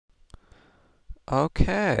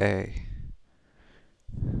Okay.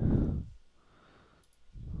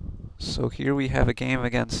 So here we have a game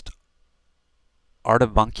against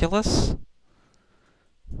Artabunculus.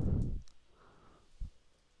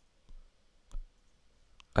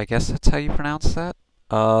 I guess that's how you pronounce that.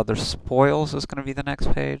 There's spoils is going to be the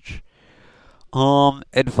next page.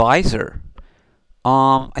 Advisor.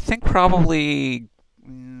 I think probably,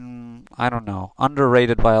 I don't know,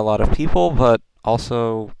 underrated by a lot of people, but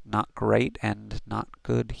also not great and not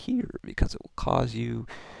good here because it will cause you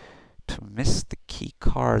to miss the key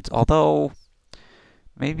cards. Although,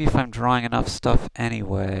 maybe if I'm drawing enough stuff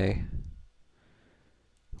anyway.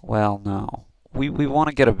 Well, no. We want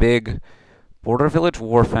to get a big Border Village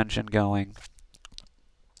Wharf engine going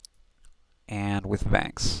and with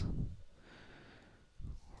banks.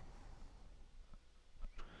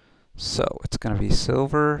 So it's going to be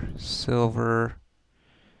silver, silver.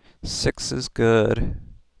 6 is good.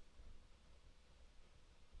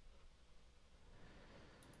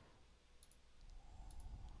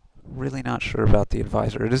 Really not sure about the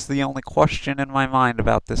advisor. It is the only question in my mind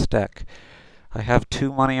about this deck. I have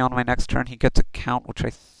 2 money on my next turn. He gets a count, which I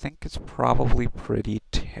think is probably pretty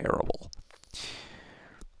terrible.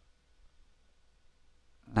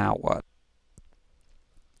 Now what?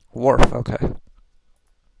 Wharf, okay.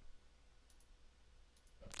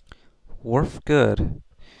 Wharf good.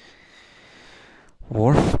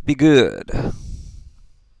 Wharf be good.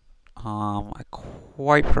 I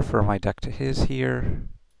quite prefer my deck to his here.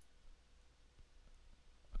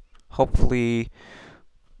 Hopefully,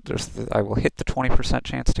 I will hit the 20%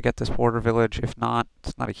 chance to get this border village. If not,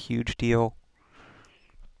 it's not a huge deal.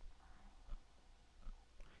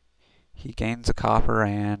 He gains a copper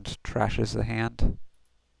and trashes the hand.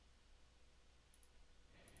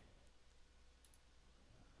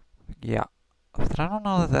 Yeah, but I don't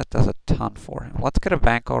know that that does a ton for him. Let's get a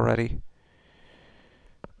bank already.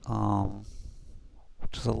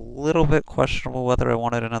 Which is a little bit questionable whether I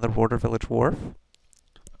wanted another border village wharf.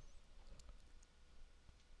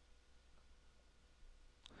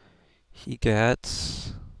 He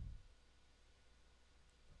gets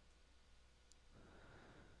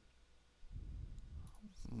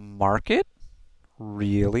market?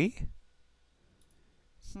 Really?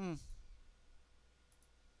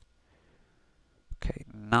 Okay,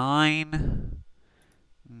 9.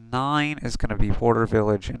 9 is going to be border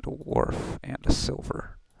village and a wharf and a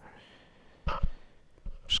silver.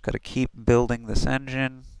 Just got to keep building this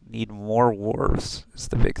engine. Need more wharves is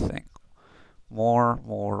the big thing. More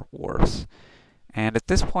wharves. And at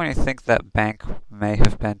this point, I think that bank may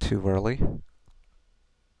have been too early.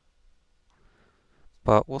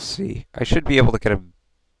 But we'll see. I should be able to get a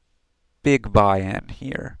big buy-in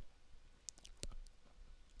here.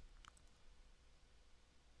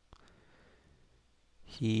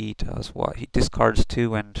 He does what? He discards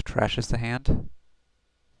 2 and trashes the hand?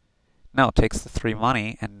 No, takes the 3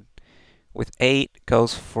 money, and with 8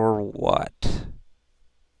 goes for what?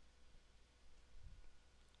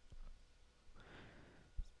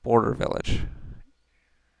 Border village.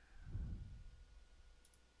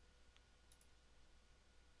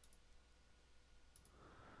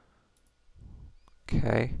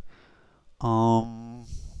 Okay.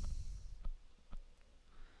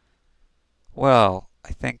 Well,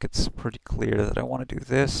 I think it's pretty clear that I want to do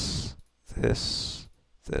this, this,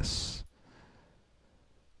 this.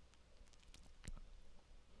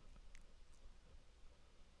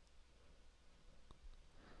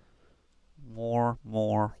 More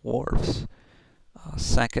wharves.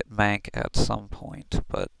 Second bank at some point,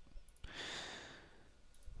 but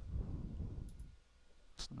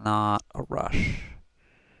it's not a rush.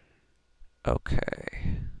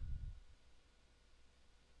 Okay.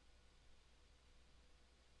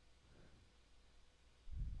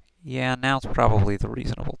 Yeah, now's probably the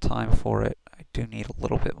reasonable time for it. I do need a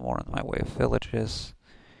little bit more in my way of villages.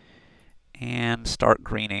 And start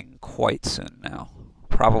greening quite soon now.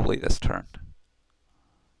 Probably this turn.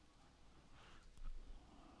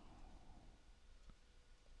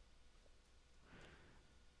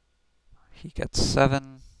 He gets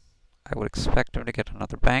 7. I would expect him to get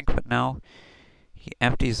another bank, but no. He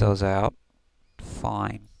empties those out.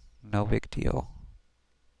 Fine. No big deal.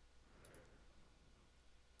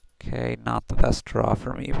 Okay, not the best draw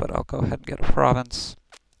for me, but I'll go ahead and get a province.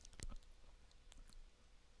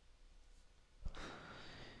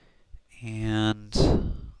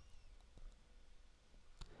 And,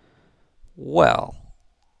 well,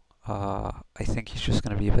 I think he's just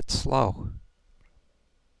going to be a bit slow.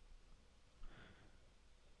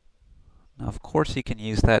 Now, of course, he can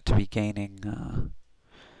use that to be gaining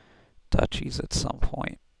duchies at some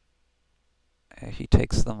point. He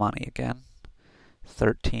takes the money again.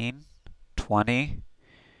 13, 20.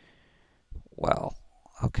 Well,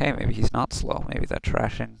 okay, maybe he's not slow. Maybe that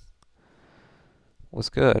trashing was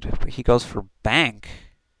good. But he goes for bank.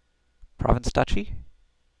 Province Duchy?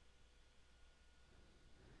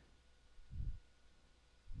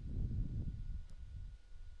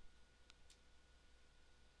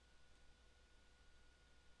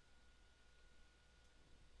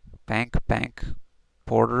 Bank, bank,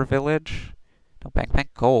 border village? No, bank, bank,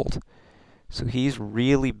 gold. So he's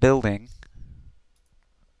really building.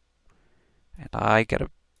 And I get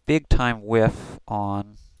a big time whiff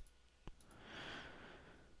on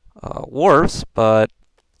wharves, but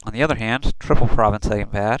on the other hand, triple province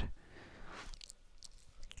ain't bad.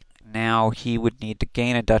 Now he would need to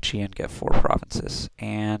gain a duchy and get 4 provinces,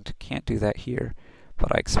 and can't do that here.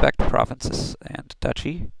 But I expect provinces and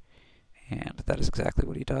duchy, and that is exactly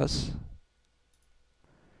what he does.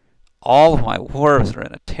 All of my wharves are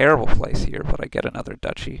in a terrible place here, but I get another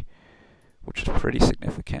duchy, which is pretty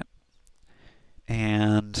significant.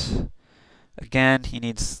 And again, he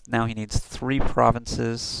needs 3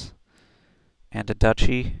 provinces and a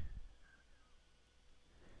duchy,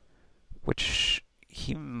 which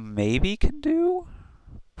he maybe can do,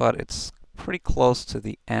 but it's pretty close to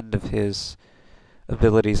the end of his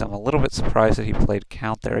abilities. I'm a little bit surprised that he played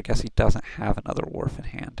Count there. I guess he doesn't have another Wharf in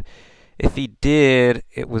hand. If he did,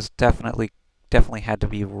 it was definitely had to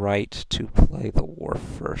be right to play the Wharf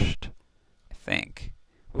first, I think,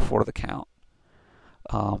 before the Count.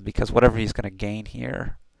 Because whatever he's going to gain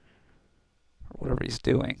here, or whatever he's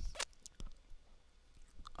doing,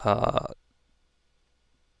 well,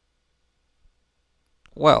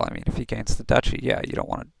 I mean, if he gains the duchy, yeah, you don't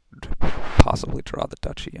want to possibly draw the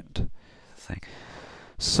duchy and thing.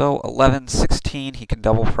 So 11, 16, he can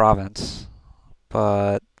double province,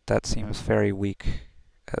 but that seems very weak,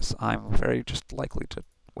 as I'm very just likely to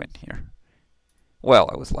win here. Well,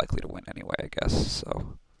 I was likely to win anyway, I guess,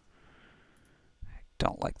 so I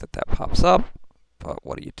don't like that that pops up, but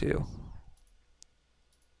what do you do?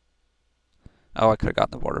 Oh, I could have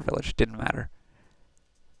gotten the border village. Didn't matter.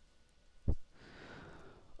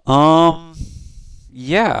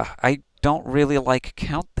 Yeah, I don't really like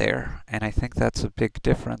Count there, and I think that's a big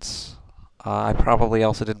difference. I probably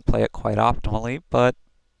also didn't play it quite optimally, but,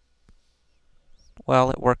 well,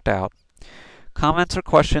 it worked out. Comments or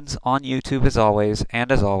questions on YouTube as always,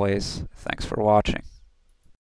 and as always, thanks for watching.